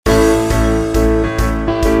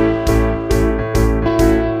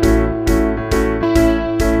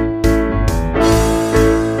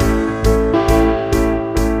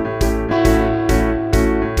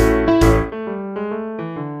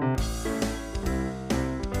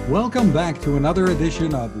Welcome back to another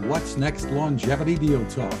edition of What's Next Longevity Deal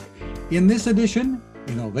Talk. In this edition,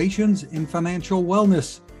 innovations in financial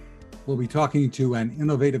wellness. We'll be talking to an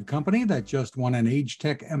innovative company that just won an Age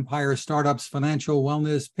Tech Empire Startups Financial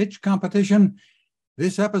Wellness Pitch Competition.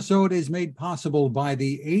 This episode is made possible by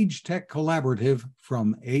the Age Tech Collaborative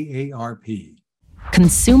from AARP.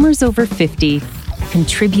 Consumers over 50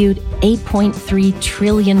 contribute $8.3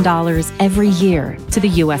 trillion every year to the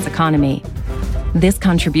U.S. economy. This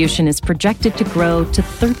contribution is projected to grow to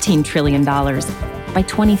 $13 trillion by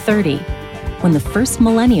 2030, when the first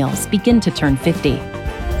millennials begin to turn 50.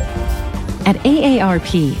 At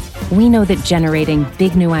AARP, we know that generating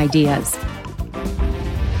big new ideas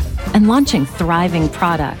and launching thriving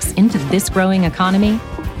products into this growing economy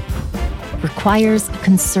requires a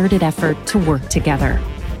concerted effort to work together.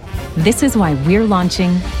 This is why we're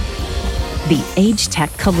launching the Age Tech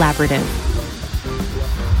Collaborative.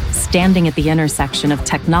 Standing at the intersection of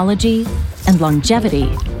technology and longevity,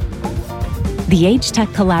 the Age Tech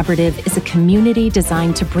Collaborative is a community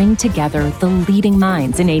designed to bring together the leading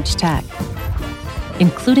minds in age tech,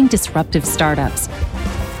 including disruptive startups,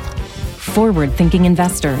 forward-thinking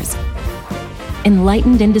investors,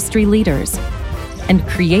 enlightened industry leaders, and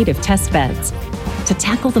creative testbeds to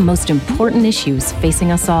tackle the most important issues facing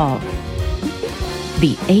us all.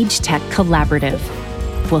 The Age Tech Collaborative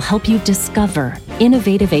will help you discover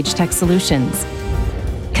innovative age tech solutions,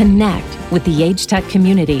 connect with the age tech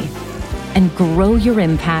community, and grow your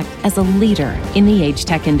impact as a leader in the age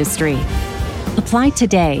tech industry. Apply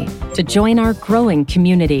today to join our growing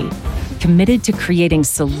community, committed to creating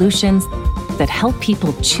solutions that help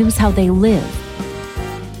people choose how they live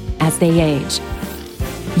as they age.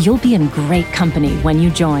 You'll be in great company when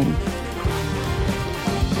you join.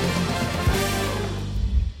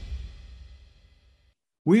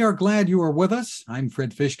 We are glad you are with us. I'm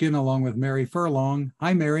Fred Fishkin, along with Mary Furlong.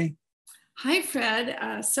 Hi, Mary. Hi,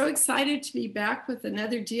 Fred. So excited to be back with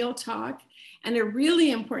another Deal Talk and a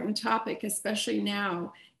really important topic, especially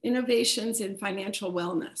now, innovations in financial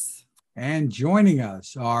wellness. And joining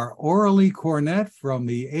us are Aurelie Cornett from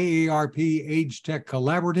the AARP Age Tech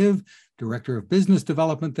Collaborative, Director of Business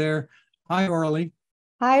Development there. Hi, Aurelie.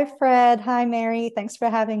 Hi, Fred. Hi, Mary. Thanks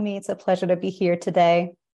for having me. It's a pleasure to be here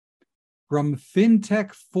today. From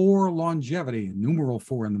FinTech for Longevity, numeral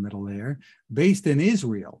 4 in the middle there, based in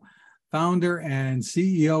Israel, founder and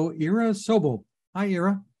CEO Ira Sobel. Hi,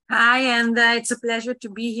 Ira. Hi, and it's a pleasure to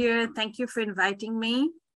be here. Thank you for inviting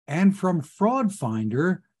me. And from Fraud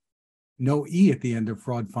Finder, no E at the end of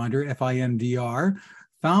Fraud Finder, FINDR,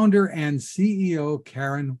 founder and CEO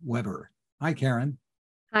Karen Weber. Hi, Karen.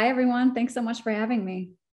 Hi, everyone. Thanks so much for having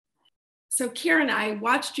me. So Karen, I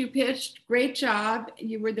watched you pitch. Great job.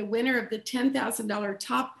 You were the winner of the $10,000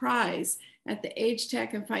 top prize at the Age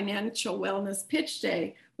Tech and Financial Wellness Pitch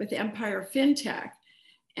Day with Empire FinTech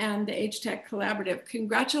and the Age Tech Collaborative.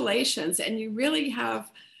 Congratulations. And you really have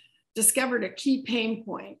discovered a key pain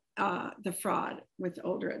point, the fraud with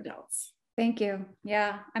older adults. Thank you.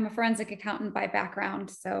 Yeah, I'm a forensic accountant by background,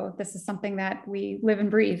 so this is something that we live and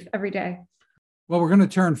breathe every day. Well, we're going to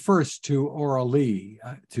turn first to Aurelie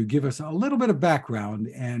to give us a little bit of background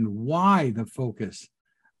and why the focus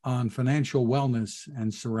on financial wellness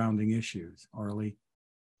and surrounding issues. Aurelie.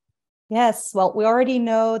 Yes, well, we already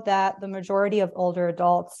know that the majority of older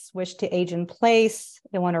adults wish to age in place.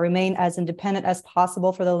 They want to remain as independent as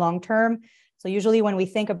possible for the long term. So usually when we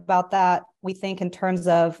think about that, we think in terms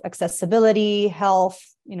of accessibility, health,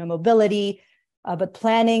 mobility, but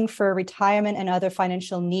planning for retirement and other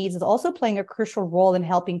financial needs is also playing a crucial role in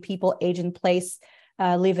helping people age in place,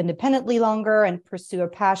 live independently longer, and pursue a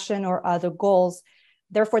passion or other goals.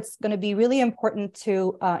 Therefore, it's going to be really important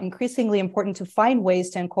increasingly important to find ways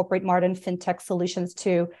to incorporate modern fintech solutions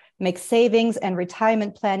to make savings and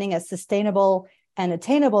retirement planning as sustainable and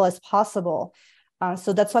attainable as possible.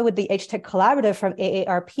 So that's why with the Age Tech Collaborative from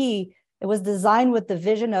AARP, it was designed with the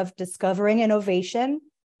vision of discovering innovation,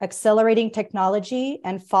 accelerating technology,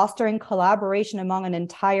 and fostering collaboration among an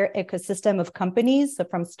entire ecosystem of companies, so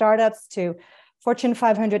from startups to Fortune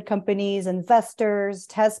 500 companies, investors,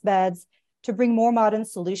 test beds, to bring more modern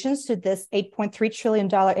solutions to this $8.3 trillion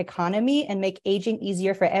economy and make aging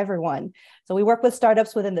easier for everyone. So we work with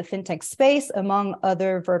startups within the fintech space, among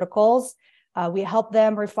other verticals. We help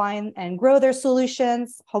them refine and grow their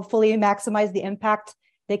solutions, hopefully maximize the impact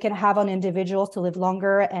they can have on individuals to live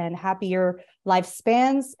longer and happier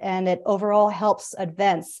lifespans. And it overall helps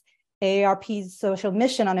advance AARP's social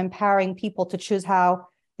mission on empowering people to choose how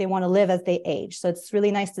they want to live as they age. So it's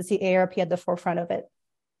really nice to see AARP at the forefront of it.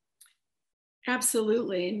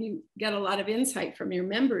 Absolutely. And you get a lot of insight from your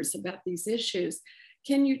members about these issues.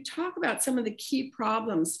 Can you talk about some of the key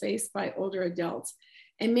problems faced by older adults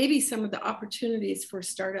and maybe some of the opportunities for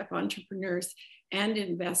startup entrepreneurs and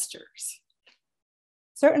investors?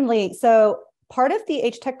 Certainly. So part of the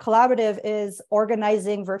Age Tech Collaborative is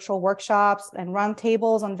organizing virtual workshops and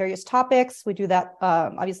roundtables on various topics. We do that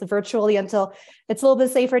obviously virtually until it's a little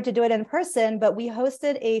bit safer to do it in person, but we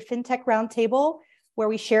hosted a FinTech roundtable where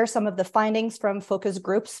we share some of the findings from focus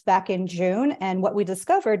groups back in June. And what we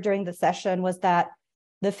discovered during the session was that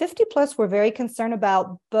the 50 plus were very concerned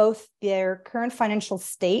about both their current financial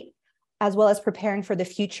state as well as preparing for the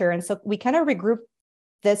future. And so we kind of regrouped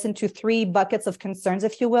this into 3 buckets of concerns,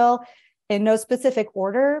 if you will, in no specific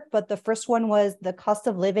order. But the first one was the cost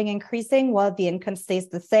of living increasing while the income stays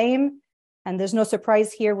the same. And there's no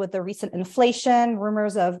surprise here with the recent inflation,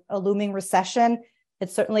 rumors of a looming recession.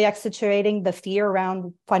 It's certainly accentuating the fear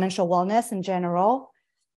around financial wellness in general.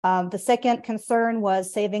 The second concern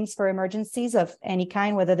was savings for emergencies of any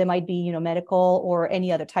kind, whether they might be, medical or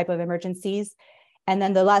any other type of emergencies. And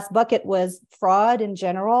then the last bucket was fraud in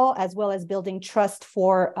general, as well as building trust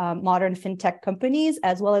for modern fintech companies,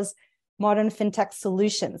 as well as modern fintech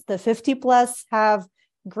solutions. The 50 plus have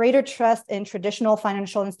greater trust in traditional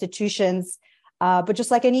financial institutions, but just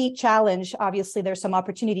like any challenge, obviously there's some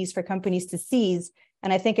opportunities for companies to seize.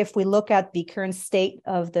 And I think if we look at the current state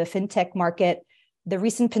of the fintech market, the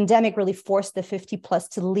recent pandemic really forced the 50 plus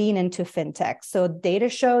to lean into fintech. So data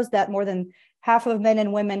shows that more than half of men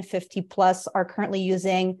and women 50 plus are currently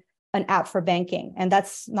using an app for banking, and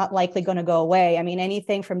that's not likely going to go away. I mean,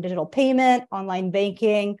 anything from digital payment, online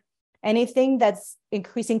banking, anything that's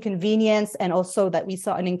increasing convenience, and also that we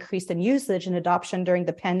saw an increase in usage and adoption during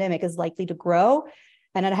the pandemic is likely to grow.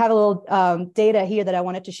 And I have a little data here that I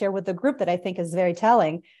wanted to share with the group that I think is very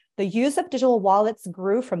telling. The use of digital wallets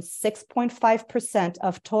grew from 6.5%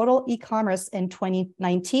 of total e-commerce in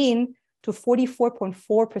 2019 to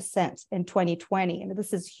 44.4% in 2020. And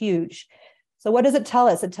this is huge. So what does it tell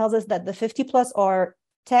us? It tells us that the 50 plus are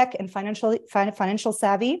tech and financial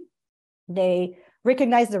savvy. They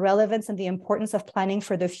recognize the relevance and the importance of planning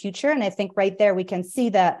for the future. And I think right there, we can see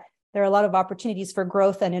that there are a lot of opportunities for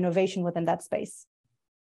growth and innovation within that space.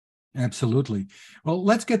 Absolutely. Well,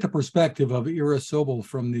 let's get the perspective of Ira Sobel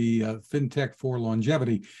from the FinTech for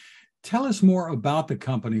Longevity. Tell us more about the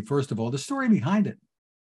company, first of all, the story behind it.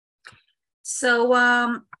 So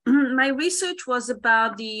my research was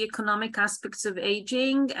about the economic aspects of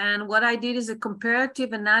aging. And what I did is a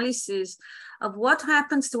comparative analysis of what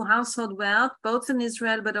happens to household wealth, both in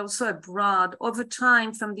Israel, but also abroad over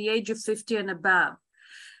time from the age of 50 and above.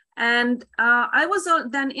 And I was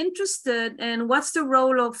then interested in what's the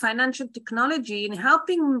role of financial technology in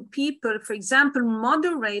helping people, for example,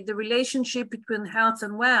 moderate the relationship between health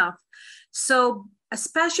and wealth. So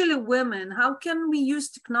especially women, how can we use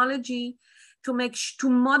technology to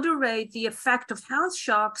moderate the effect of health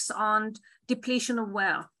shocks on depletion of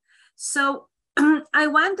wealth? So I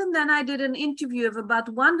went and then I did an interview of about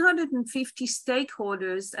 150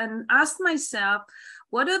 stakeholders and asked myself,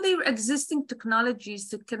 what are the existing technologies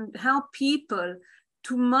that can help people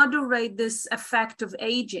to moderate this effect of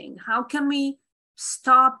aging? How can we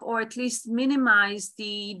stop or at least minimize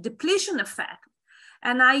the depletion effect?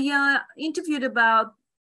 And I interviewed about,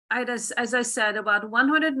 as I said, about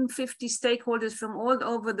 150 stakeholders from all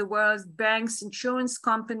over the world, banks, insurance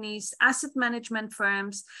companies, asset management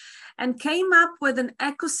firms, and came up with an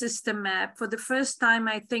ecosystem map. For the first time,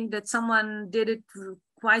 I think that someone did it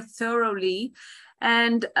quite thoroughly.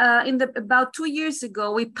 And about 2 years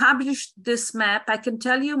ago, we published this map. I can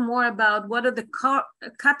tell you more about what are the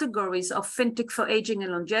categories of FinTech for aging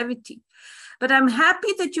and longevity. But I'm happy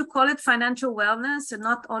that you call it financial wellness and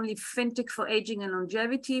not only FinTech for aging and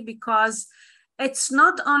longevity, because it's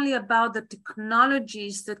not only about the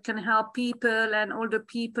technologies that can help people and older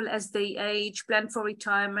people as they age, plan for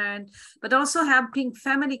retirement, but also helping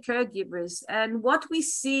family caregivers. And what we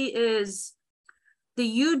see is the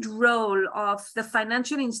huge role of the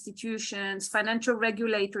financial institutions, financial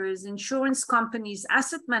regulators, insurance companies,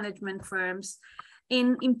 asset management firms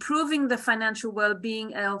in improving the financial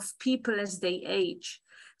well-being of people as they age.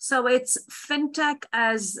 So it's FinTech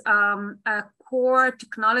as a core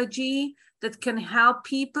technology that can help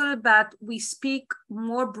people, but we speak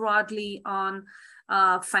more broadly on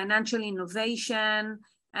financial innovation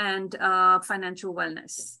and financial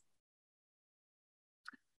wellness.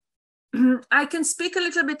 I can speak a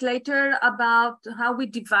little bit later about how we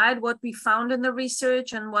divide what we found in the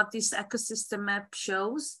research and what this ecosystem map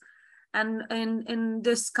shows. And in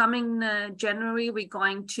this coming January, we're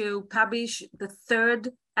going to publish the third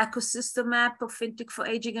ecosystem map of FinTech for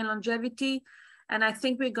aging and longevity. And I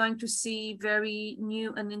think we're going to see very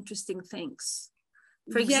new and interesting things.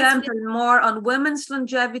 For Yes. example, more on women's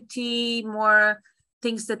longevity, more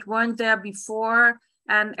things that weren't there before,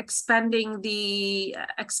 and expanding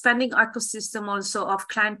ecosystem also of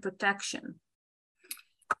client protection.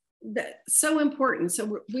 That's so important.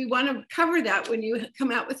 So we want to cover that when you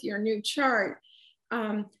come out with your new chart.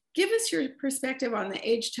 Give us your perspective on the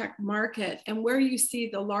age tech market and where you see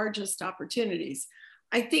the largest opportunities.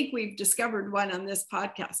 I think we've discovered one on this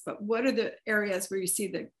podcast, but what are the areas where you see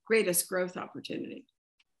the greatest growth opportunity?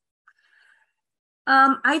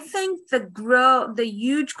 I think the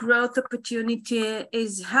huge growth opportunity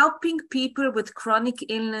is helping people with chronic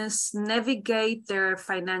illness navigate their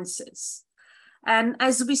finances. And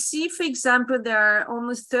as we see, for example, there are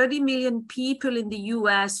almost 30 million people in the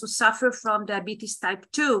US who suffer from diabetes type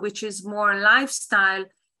 2, which is more lifestyle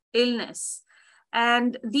illness.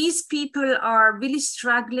 And these people are really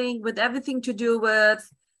struggling with everything to do with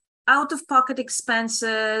out-of-pocket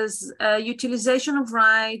expenses, utilization of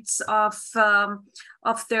rights of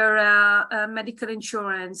their medical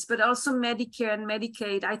insurance, but also Medicare and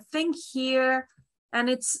Medicaid. I think here, and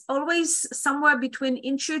it's always somewhere between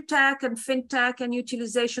InsurTech and FinTech and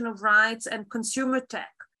utilization of rights and consumer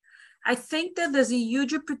tech. I think that there's a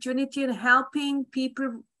huge opportunity in helping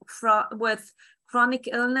people with chronic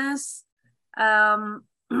illness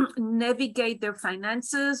navigate their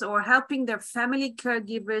finances, or helping their family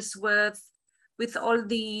caregivers with all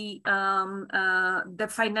the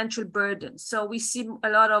financial burden. So we see a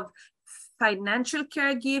lot of financial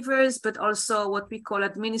caregivers, but also what we call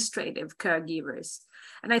administrative caregivers.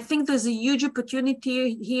 And I think there's a huge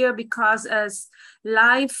opportunity here because as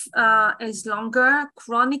life is longer,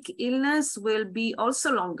 chronic illness will be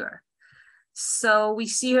also longer. So we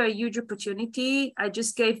see here a huge opportunity. I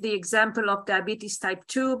just gave the example of diabetes type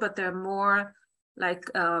 2, but there are more like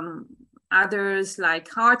others like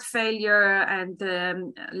heart failure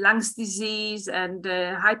and lungs disease and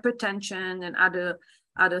hypertension and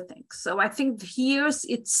other things. So I think here's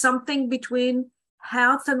it's something between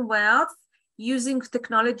health and wealth using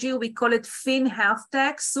technology. We call it FinHealth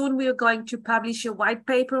Tech. Soon we are going to publish a white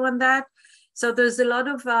paper on that. So there's a lot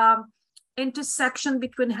of intersection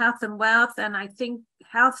between health and wealth, and I think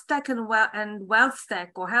health tech and wealth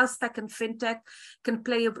tech, or health tech and fintech, can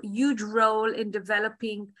play a huge role in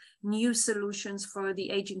developing new solutions for the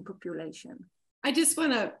aging population. I just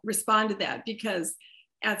want to respond to that because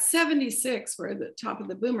at 76, where the top of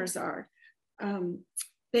the boomers are,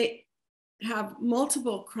 they have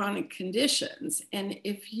multiple chronic conditions, and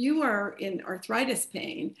if you are in arthritis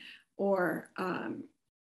pain or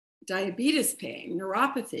diabetes pain,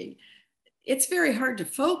 neuropathy, it's very hard to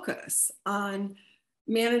focus on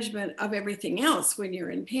management of everything else when you're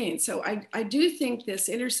in pain. So I do think this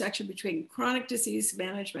intersection between chronic disease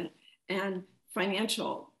management and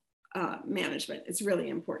financial management is really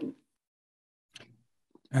important.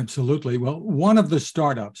 Absolutely. Well, one of the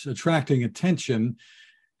startups attracting attention,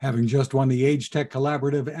 having just won the Age Tech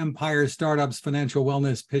Collaborative Empire Startups Financial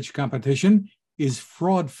Wellness Pitch Competition, is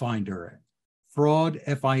Fraud Finder. Fraud,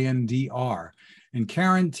 F-I-N-D-R. And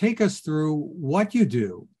Karen, take us through what you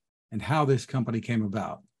do and how this company came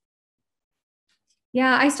about.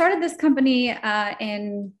 Yeah, I started this company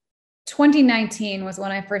in 2019 was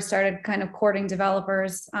when I first started kind of courting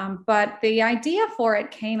developers. But the idea for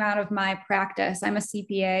it came out of my practice. I'm a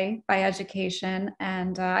CPA by education,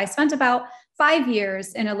 and I spent about 5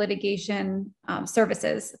 years in a litigation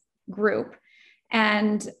services group.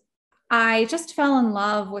 And I just fell in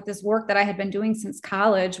love with this work that I had been doing since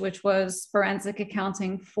college, which was forensic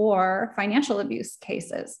accounting for financial abuse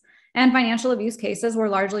cases. And financial abuse cases were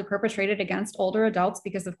largely perpetrated against older adults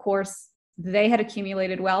because, of course, they had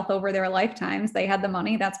accumulated wealth over their lifetimes. They had the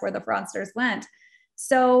money. That's where the fraudsters went.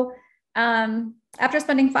 So after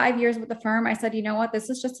spending 5 years with the firm, I said, you know what, this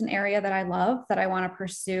is just an area that I love, that I want to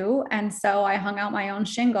pursue. And so I hung out my own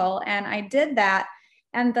shingle and I did that.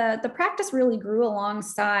 And the practice really grew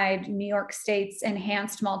alongside New York State's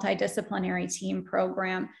enhanced multidisciplinary team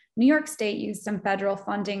program. New York State used some federal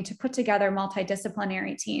funding to put together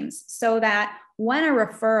multidisciplinary teams so that when a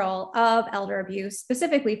referral of elder abuse,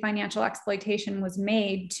 specifically financial exploitation, was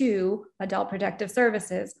made to Adult Protective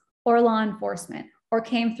Services or law enforcement, or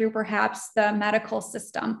came through perhaps the medical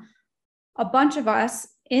system, a bunch of us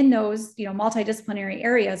in those, multidisciplinary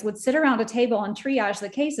areas would sit around a table and triage the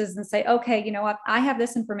cases and say, okay, you know what, I have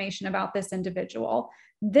this information about this individual.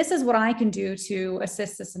 This is what I can do to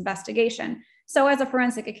assist this investigation. So as a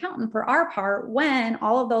forensic accountant, for our part, when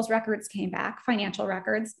all of those records came back, financial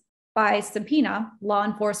records by subpoena, law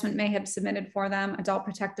enforcement may have submitted for them, Adult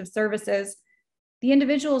Protective Services, the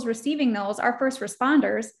individuals receiving those, our first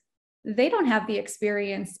responders, they don't have the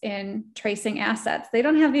experience in tracing assets. They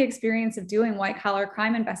don't have the experience of doing white collar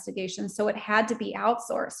crime investigations. So it had to be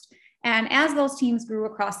outsourced. And as those teams grew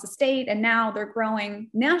across the state, and now they're growing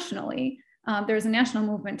nationally, there's a national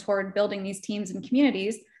movement toward building these teams in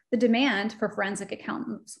communities. The demand for forensic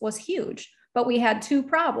accountants was huge, but we had two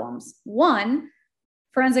problems. One,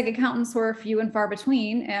 forensic accountants were few and far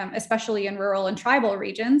between, especially in rural and tribal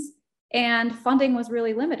regions, and funding was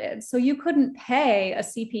really limited. So you couldn't pay a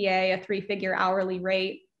CPA a 3-figure hourly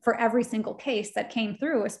rate for every single case that came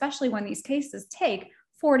through, especially when these cases take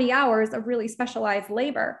 40 hours of really specialized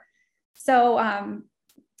labor. So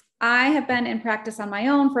I have been in practice on my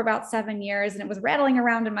own for about 7 years, and it was rattling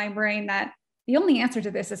around in my brain that the only answer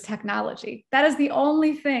to this is technology. That is the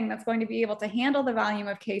only thing that's going to be able to handle the volume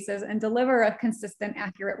of cases and deliver a consistent,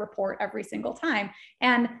 accurate report every single time.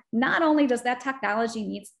 And not only does that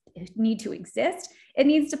technology need to exist, it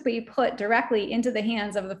needs to be put directly into the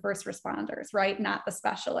hands of the first responders, right? Not the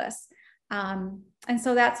specialists. And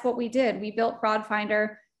so that's what we did. We built Fraud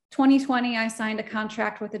Finder. 2020, I signed a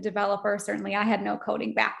contract with a developer. Certainly, I had no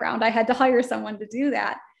coding background. I had to hire someone to do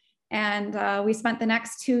that. And we spent the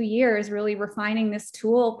next 2 years really refining this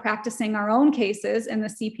tool, practicing our own cases in the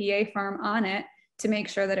CPA firm on it to make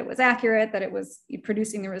sure that it was accurate, that it was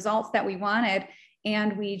producing the results that we wanted.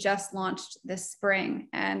 And we just launched this spring.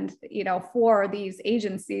 And, for these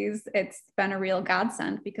agencies, it's been a real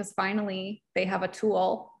godsend because finally they have a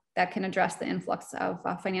tool that can address the influx of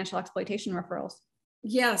financial exploitation referrals.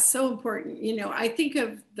 Yeah, so important. I think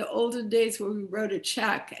of the olden days where we wrote a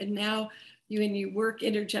check, and now when you work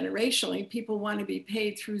intergenerationally, people want to be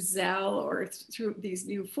paid through Zelle or through these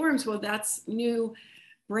new forms. Well, that's new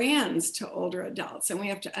brands to older adults, and we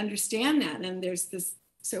have to understand that. And there's this.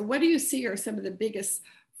 So what do you see are some of the biggest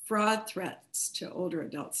fraud threats to older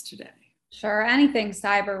adults today? Sure. Anything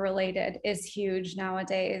cyber related is huge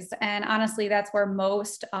nowadays. And honestly, that's where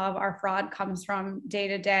most of our fraud comes from day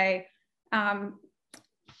to day.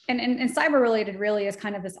 And cyber related really is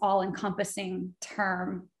kind of this all encompassing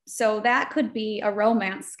term. So that could be a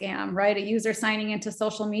romance scam, right? A user signing into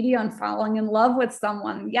social media and falling in love with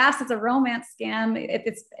someone. Yes, it's a romance scam.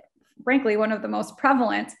 It's frankly one of the most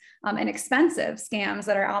prevalent and expensive scams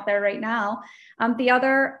that are out there right now. The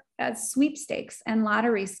other sweepstakes and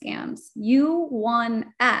lottery scams. You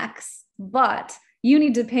won X, but you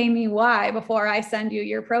need to pay me Y before I send you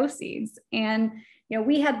your proceeds. And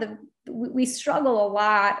we struggle a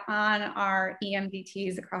lot on our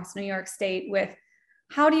EMDTs across New York State with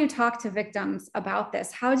how do you talk to victims about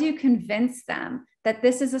this? How do you convince them that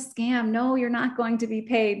this is a scam? No, you're not going to be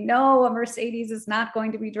paid. No, a Mercedes is not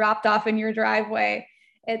going to be dropped off in your driveway.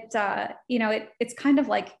 It's kind of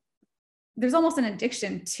like there's almost an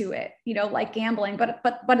addiction to it, like gambling, but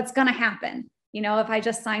it's going to happen. If I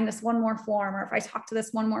just sign this one more form, or if I talk to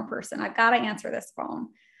this one more person, I've got to answer this phone.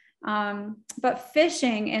 But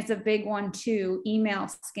phishing is a big one too, email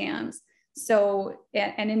scams. So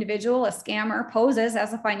an individual, a scammer, poses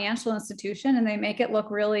as a financial institution and they make it look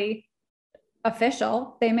really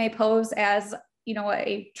official. They may pose as,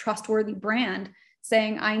 a trustworthy brand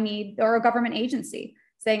saying or a government agency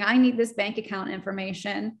saying, I need this bank account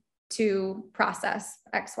information to process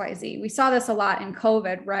XYZ. We saw this a lot in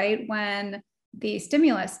COVID, right? When the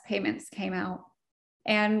stimulus payments came out.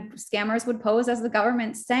 And scammers would pose as the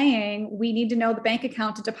government saying, we need to know the bank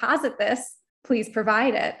account to deposit this, please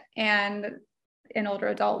provide it. And an older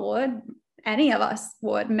adult would, any of us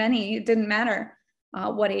would, many, it didn't matter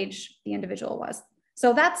what age the individual was.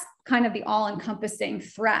 So that's kind of the all-encompassing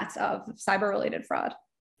threat of cyber-related fraud.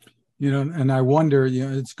 And I wonder,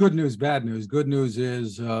 it's good news, bad news. Good news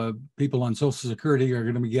is people on Social Security are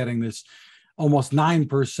going to be getting this almost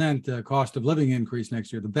 9% cost of living increase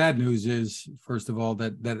next year. The bad news is, first of all,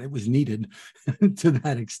 that it was needed to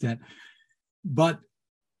that extent. But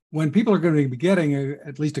when people are going to be getting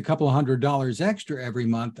at least a couple of $100 extra every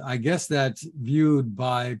month, I guess that's viewed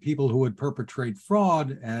by people who would perpetrate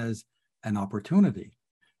fraud as an opportunity.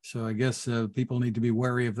 So I guess people need to be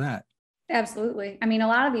wary of that. Absolutely. I mean, a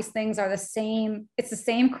lot of these things are the same. It's the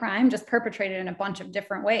same crime, just perpetrated in a bunch of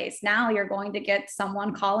different ways. Now you're going to get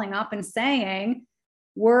someone calling up and saying,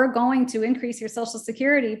 we're going to increase your Social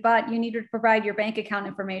Security, but you need to provide your bank account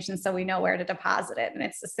information so we know where to deposit it. And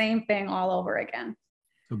it's the same thing all over again.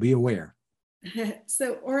 So be aware.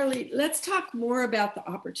 So Orly, let's talk more about the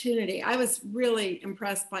opportunity. I was really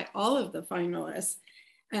impressed by all of the finalists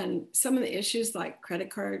and some of the issues like credit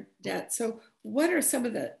card debt. So what are some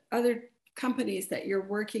of the other companies that you're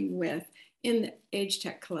working with in the Age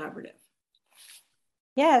Tech Collaborative?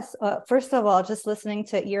 Yes. First of all, just listening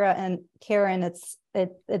to Ira and Karen, it's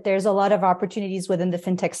there's a lot of opportunities within the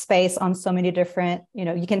fintech space on so many different,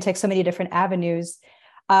 you can take so many different avenues.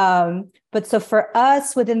 But so for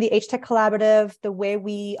us within the Age Tech Collaborative, the way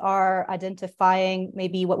we are identifying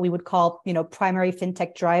maybe what we would call, primary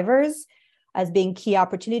fintech drivers as being key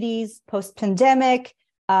opportunities post-pandemic,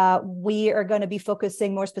 we are going to be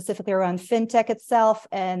focusing more specifically around fintech itself.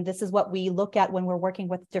 And this is what we look at when we're working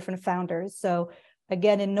with different founders. So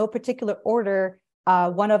again, in no particular order,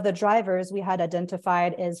 one of the drivers we had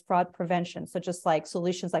identified is fraud prevention. So just like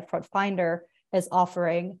solutions like Fraud Finder is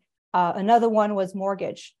offering. Another one was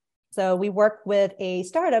mortgage. So we work with a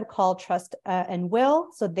startup called Trust and Will.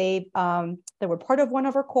 So they were part of one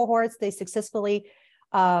of our cohorts. They successfully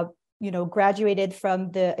graduated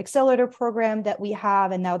from the accelerator program that we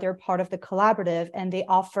have, and now they're part of the collaborative, and they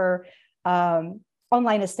offer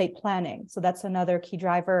online estate planning. So that's another key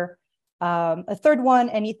driver. A third one,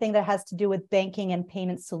 anything that has to do with banking and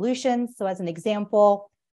payment solutions. So as an example,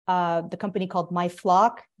 the company called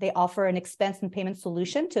MyFlock, they offer an expense and payment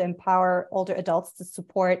solution to empower older adults to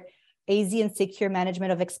support easy and secure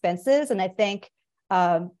management of expenses. And I think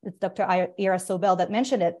it's Dr. Ira Sobel that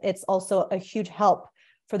mentioned it. It's also a huge help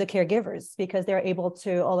for the caregivers because they're able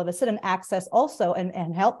to all of a sudden access also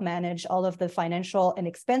and help manage all of the financial and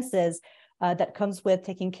expenses that comes with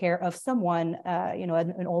taking care of someone,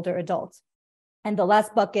 an older adult. And the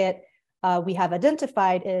last bucket we have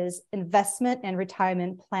identified is investment and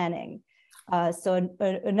retirement planning. So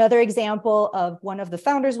another example of one of the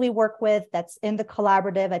founders we work with that's in the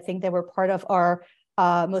collaborative, I think they were part of our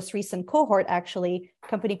most recent cohort, actually, a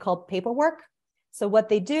company called Paperwork. So what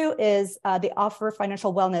they do is they offer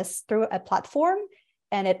financial wellness through a platform,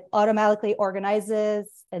 and it automatically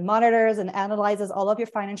organizes and monitors and analyzes all of your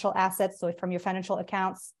financial assets. So from your financial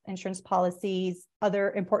accounts, insurance policies,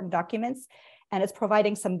 other important documents, and it's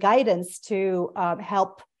providing some guidance to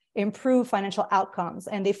help improve financial outcomes.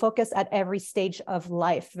 And they focus at every stage of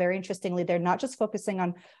life. Very interestingly, they're not just focusing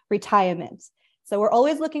on retirement. So we're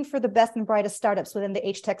always looking for the best and brightest startups within the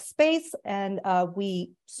age tech space. And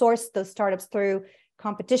we source those startups through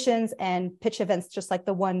competitions and pitch events, just like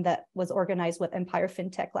the one that was organized with Empire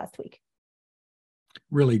FinTech last week.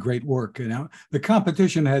 Really great work. Now, the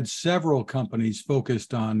competition had several companies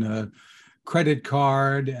focused on credit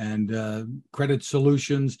card and credit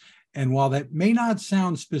solutions. And while that may not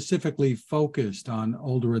sound specifically focused on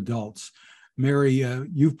older adults, Mary,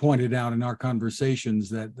 you've pointed out in our conversations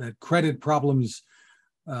that credit problems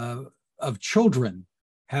of children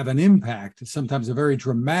have an impact, sometimes a very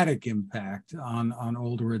dramatic impact on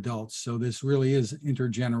older adults. So this really is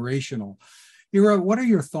intergenerational. Ira, what are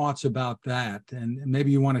your thoughts about that? And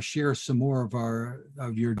maybe you want to share some more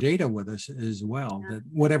of your data with us as well, that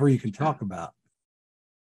whatever you can talk about.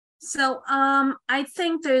 So I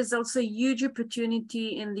think there's also a huge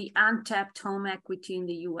opportunity in the untapped home equity in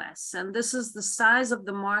the US. And this is the size of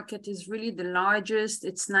the market is really the largest.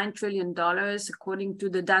 It's $9 trillion, according to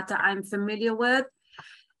the data I'm familiar with.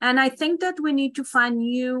 And I think that we need to find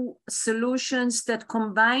new solutions that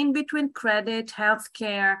combine between credit,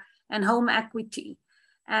 healthcare, and home equity.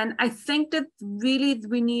 And I think that really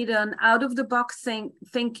we need an out-of-the-box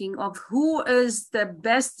thinking of who is the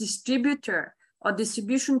best distributor or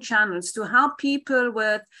distribution channels to help people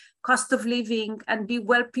with cost of living and be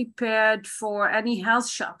well prepared for any health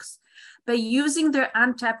shocks by using their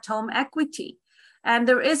untapped home equity. And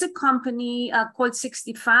there is a company called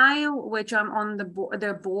 65, which I'm on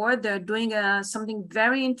their board. They're doing something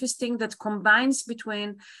very interesting that combines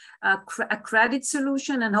between a credit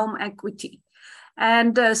solution and home equity.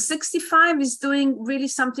 And 65 is doing really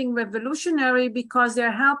something revolutionary because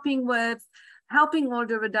they're helping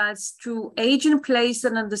older adults to age in place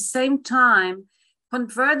and at the same time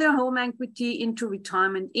convert their home equity into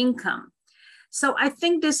retirement income. So I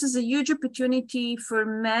think this is a huge opportunity for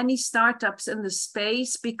many startups in the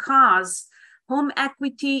space because home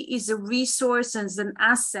equity is a resource and is an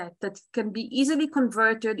asset that can be easily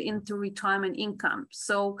converted into retirement income.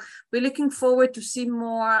 So we're looking forward to see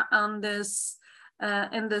more on this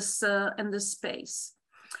in this space.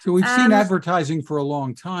 So we've seen advertising for a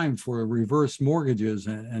long time for reverse mortgages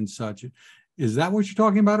and such. Is that what you're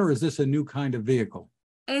talking about, or is this a new kind of vehicle?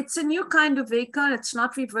 It's a new kind of vehicle. It's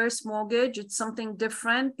not reverse mortgage. It's something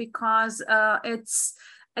different because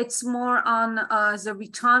it's more on the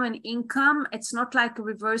retirement income. It's not like a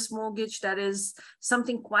reverse mortgage that is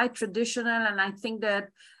something quite traditional. And I think that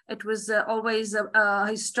it was always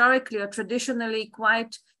historically or traditionally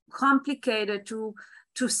quite complicated to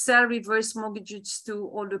to sell reverse mortgages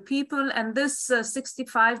to older people. And this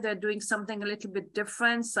 65, they're doing something a little bit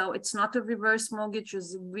different. So it's not a reverse mortgage,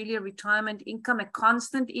 it's really a retirement income, a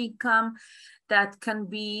constant income that can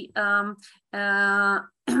be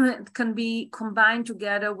combined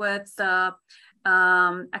together with a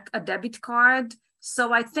debit card.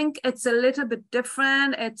 So I think it's a little bit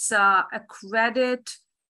different. It's a credit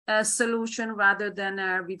solution rather than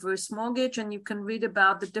a reverse mortgage, and you can read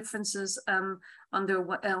about the differences on their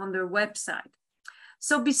website.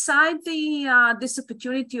 So beside this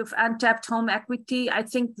opportunity of untapped home equity, I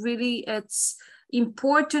think really it's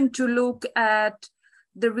important to look at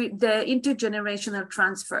the intergenerational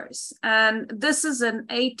transfers. And this is an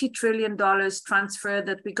 $80 trillion transfer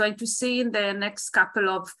that we're going to see in the next couple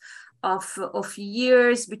of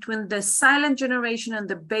years between the silent generation and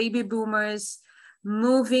the baby boomers,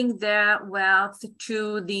 moving their wealth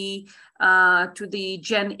to the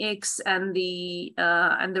Gen X and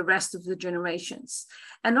the rest of the generations.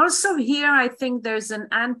 And also here, I think there's an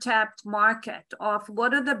untapped market of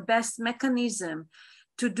what are the best mechanism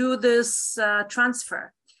to do this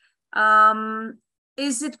transfer.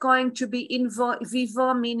 Is it going to be in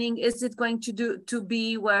vivo, meaning is it going to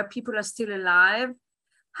be where people are still alive?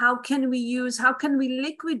 How can we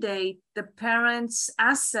liquidate the parents'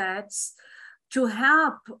 assets to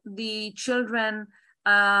help the children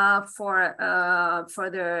for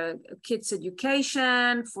their kids'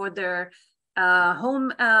 education, for their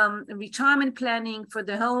home retirement planning, for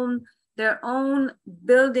their own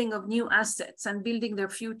building of new assets and building their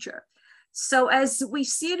future. So as we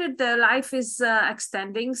see that the life is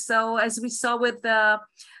extending, so as we saw with the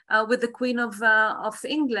Queen of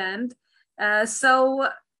England, so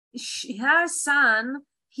her son,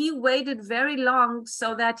 he waited very long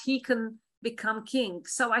so that he can become king.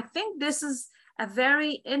 So I think this is a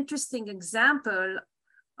very interesting example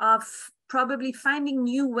of probably finding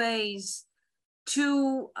new ways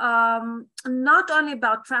to not only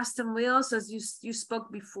about trust and wills, as you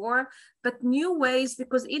spoke before, but new ways,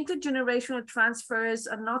 because intergenerational transfers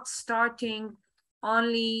are not starting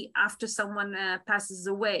only after someone passes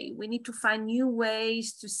away. We need to find new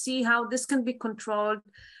ways to see how this can be controlled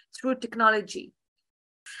through technology.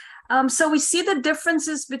 So we see the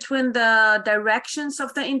differences between the directions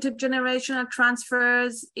of the intergenerational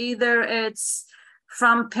transfers. Either it's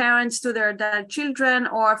from parents to their adult children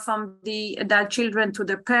or from the adult children to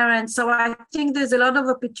their parents. So I think there's a lot of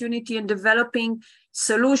opportunity in developing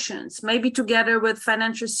solutions, maybe together with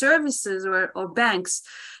financial services or banks,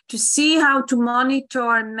 to see how to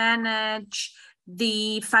monitor and manage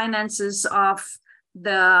the finances of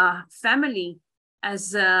the family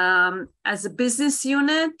as a business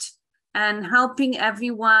unit, and helping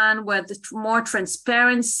everyone with more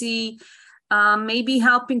transparency, maybe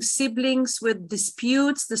helping siblings with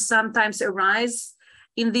disputes that sometimes arise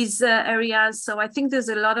in these areas. So I think there's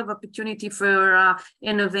a lot of opportunity for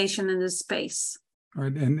innovation in this space. All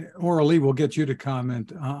right, and Aurélie, we'll get you to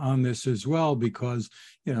comment on this as well, because,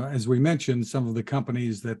 you know, as we mentioned, some of the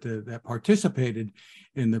companies that participated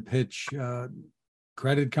in the pitch,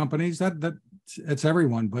 credit companies, that's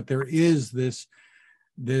everyone, but there is this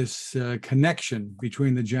connection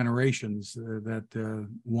between the generations that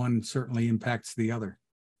one certainly impacts the other.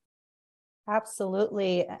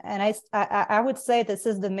 Absolutely. And I would say this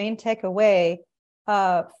is the main takeaway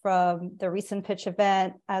from the recent pitch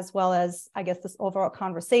event, as well as, I guess, this overall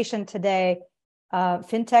conversation today.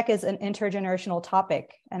 FinTech is an intergenerational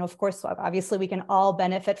topic. And of course, obviously, we can all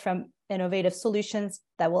benefit from innovative solutions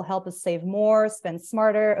that will help us save more, spend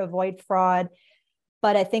smarter, avoid fraud.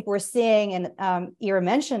 But I think we're seeing, and Ira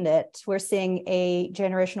mentioned it, we're seeing a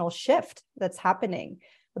generational shift that's happening.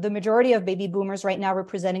 The majority of baby boomers right now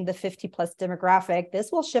representing the 50 plus demographic,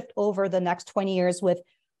 this will shift over the next 20 years with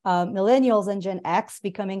millennials and Gen X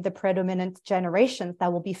becoming the predominant generations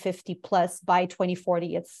that will be 50 plus by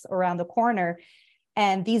 2040. It's around the corner.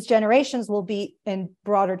 And these generations will be, in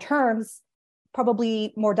broader terms,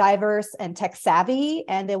 probably more diverse and tech savvy,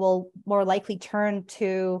 and they will more likely turn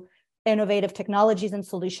to innovative technologies and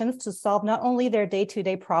solutions to solve not only their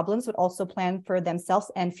day-to-day problems, but also plan for themselves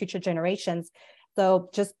and future generations. So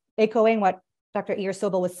just echoing what Dr. Yair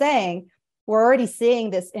Sobel was saying, we're already seeing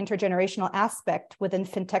this intergenerational aspect within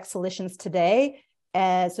FinTech solutions today.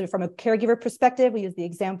 So from a caregiver perspective, we use the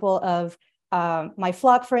example of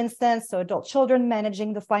MyFlock, for instance, so adult children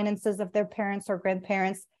managing the finances of their parents or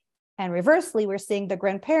grandparents. And reversely, we're seeing the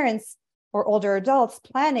grandparents or older adults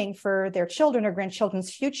planning for their children or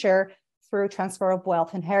grandchildren's future through transfer of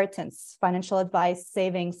wealth, inheritance, financial advice,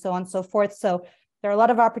 savings, so on and so forth. So there are a lot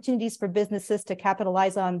of opportunities for businesses to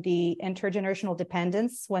capitalize on the intergenerational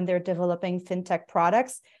dependence when they're developing FinTech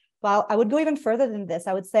products. Well, I would go even further than this.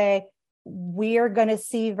 I would say we are going to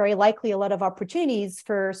see very likely a lot of opportunities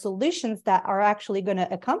for solutions that are actually going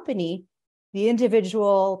to accompany the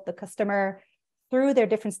individual, the customer, through their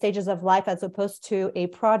different stages of life, as opposed to a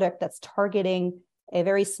product that's targeting a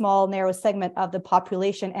very small, narrow segment of the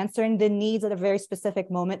population, answering the needs at a very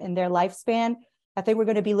specific moment in their lifespan. I think we're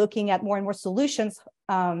going to be looking at more and more solutions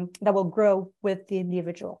that will grow with the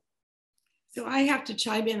individual. So I have to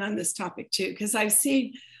chime in on this topic too, because I've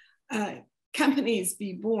seen companies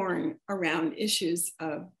be born around issues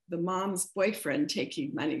of the mom's boyfriend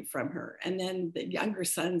taking money from her, and then the younger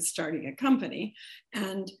son starting a company.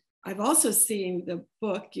 And I've also seen the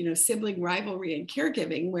book, Sibling Rivalry and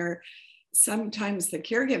Caregiving, where sometimes the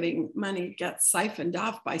caregiving money gets siphoned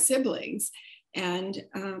off by siblings. And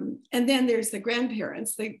then there's the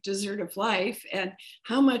grandparents, the dessert of life, and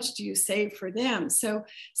how much do you save for them? So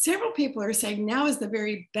several people are saying now is the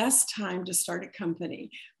very best time to start a company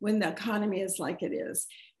when the economy is like it is.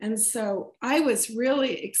 And so I was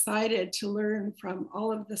really excited to learn from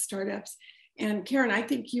all of the startups. And Karen, I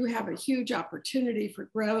think you have a huge opportunity for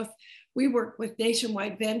growth. We work with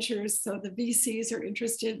Nationwide Ventures, so the VCs are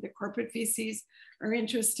interested, the corporate VCs are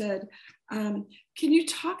interested. Can you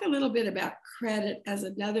talk a little bit about credit as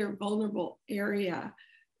another vulnerable area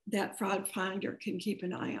that Fraud Finder can keep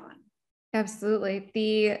an eye on? Absolutely.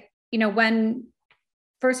 When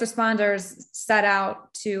first responders set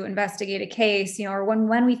out to investigate a case, or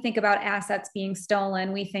when we think about assets being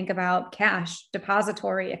stolen, we think about cash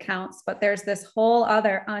depository accounts, but there's this whole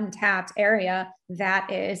other untapped area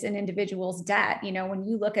that is an individual's debt. When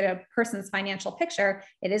you look at a person's financial picture,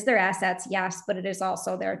 it is their assets, yes, but it is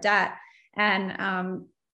also their debt. And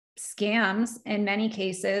scams, in many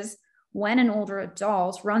cases, when an older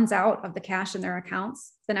adult runs out of the cash in their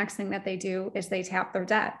accounts, the next thing that they do is they tap their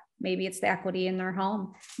debt. Maybe it's the equity in their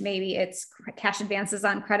home. Maybe it's cash advances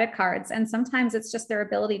on credit cards. And sometimes it's just their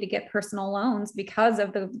ability to get personal loans because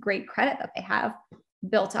of the great credit that they have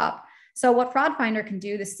built up. So what Fraud Finder can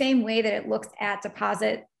do, the same way that it looks at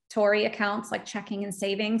depository accounts like checking and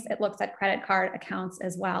savings, it looks at credit card accounts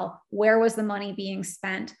as well. Where was the money being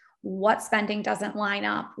spent? What spending doesn't line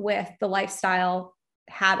up with the lifestyle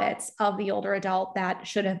habits of the older adult that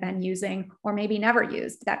should have been using or maybe never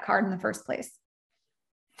used that card in the first place?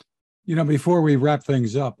 Before we wrap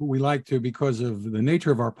things up, we like to, because of the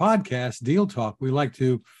nature of our podcast, Deal Talk, we like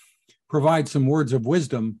to provide some words of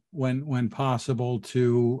wisdom when possible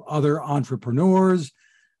to other entrepreneurs,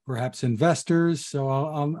 perhaps investors. So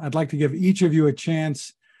I'd like to give each of you a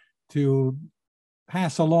chance to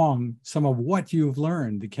pass along some of what you've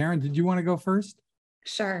learned. Karen, did you want to go first?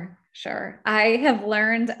 Sure. I have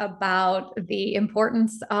learned about the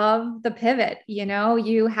importance of the pivot.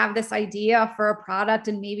 You have this idea for a product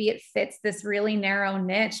and maybe it fits this really narrow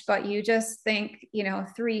niche, but you just think,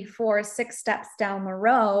 3, 4, 6 steps down the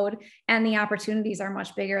road, and the opportunities are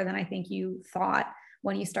much bigger than I think you thought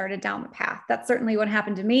when you started down the path. That's certainly what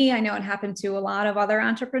happened to me. I know it happened to a lot of other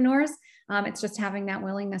entrepreneurs. It's just having that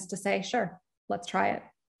willingness to say, sure, let's try it.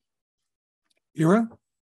 Ira?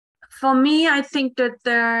 For me, I think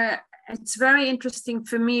that it's very interesting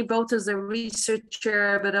for me, both as a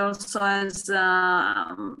researcher, but also as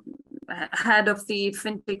head of the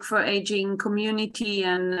FinTech for Aging community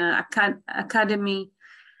and academy.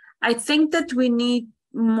 I think that we need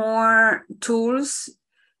more tools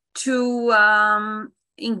to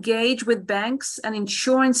engage with banks and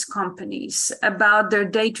insurance companies about their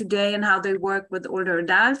day-to-day and how they work with older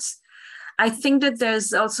adults. I think that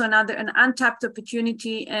there's also an untapped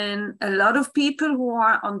opportunity in a lot of people who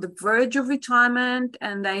are on the verge of retirement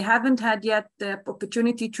and they haven't had yet the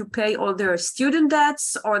opportunity to pay all their student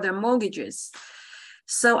debts or their mortgages.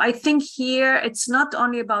 So I think here it's not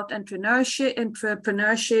only about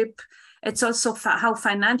entrepreneurship, it's also how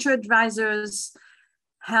financial advisors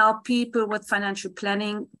help people with financial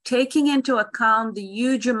planning, taking into account the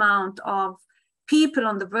huge amount of people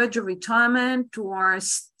on the verge of retirement who are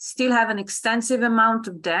still have an extensive amount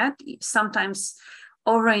of debt, sometimes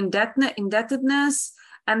over indebtedness.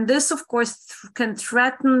 And this, of course, can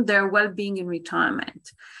threaten their well-being in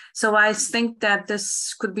retirement. So I think that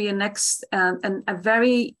this could be a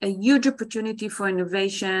huge opportunity for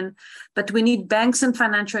innovation, but we need banks and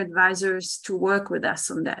financial advisors to work with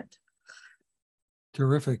us on that.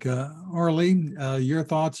 Terrific. Orly, your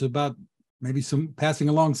thoughts about maybe passing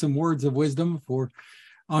along some words of wisdom for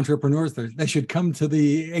entrepreneurs? They should come to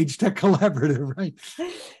the Age Tech Collaborative, right?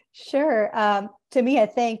 Sure. To me, I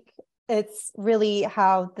think it's really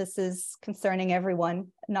how this is concerning everyone,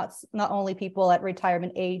 not only people at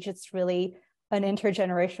retirement age. It's really an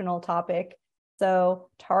intergenerational topic. So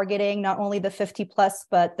targeting not only the 50 plus,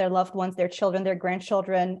 but their loved ones, their children, their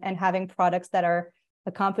grandchildren, and having products that are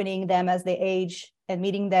accompanying them as they age and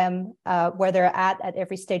meeting them where they're at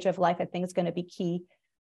every stage of life, I think is going to be key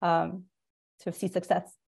to see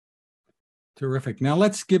success. Terrific. Now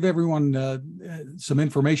let's give everyone some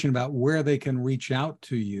information about where they can reach out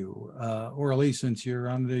to you. Aurélie, since you're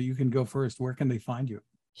on you can go first. Where can they find you?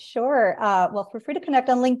 Sure. Well, feel free to connect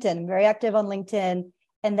on LinkedIn. I'm very active on LinkedIn.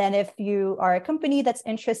 And then if you are a company that's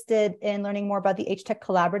interested in learning more about the Age Tech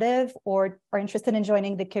Collaborative or are interested in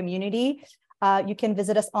joining the community, you can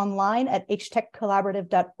visit us online at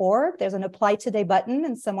agetechcollaborative.org. There's an Apply Today button,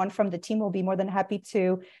 and someone from the team will be more than happy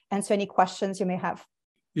to answer any questions you may have.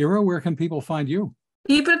 Ira, where can people find you?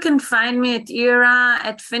 People can find me at Ira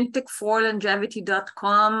at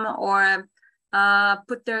fintech4longevity.com or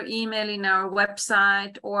put their email in our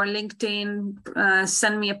website or LinkedIn,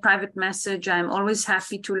 send me a private message. I'm always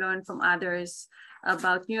happy to learn from others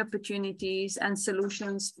about new opportunities and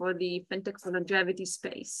solutions for the Fintech for Longevity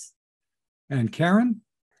space. And Karen?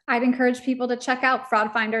 I'd encourage people to check out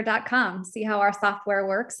fraudfinder.com, see how our software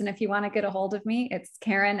works. And if you want to get a hold of me, it's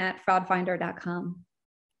Karen at fraudfinder.com.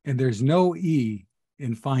 And there's no E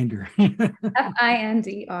in Finder.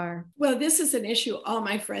 FINDR. Well, this is an issue all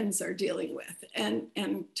my friends are dealing with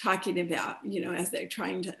and talking about, as they're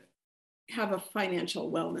trying to have a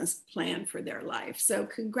financial wellness plan for their life. So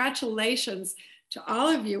congratulations to all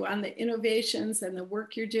of you on the innovations and the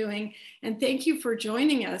work you're doing. And thank you for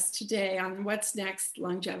joining us today on What's Next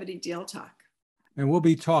Longevity Deal Talk. And we'll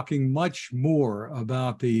be talking much more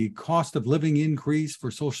about the cost of living increase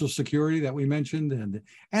for Social Security that we mentioned and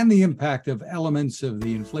the impact of elements of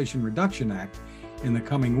the Inflation Reduction Act in the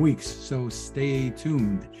coming weeks. So stay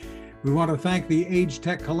tuned. We want to thank the Age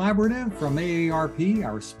Tech Collaborative from AARP,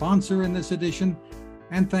 our sponsor in this edition,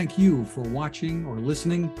 and thank you for watching or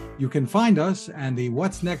listening. You can find us and the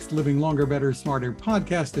What's Next Living Longer, Better, Smarter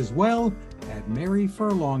podcast as well at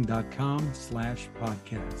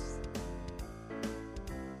maryfurlong.com/podcast.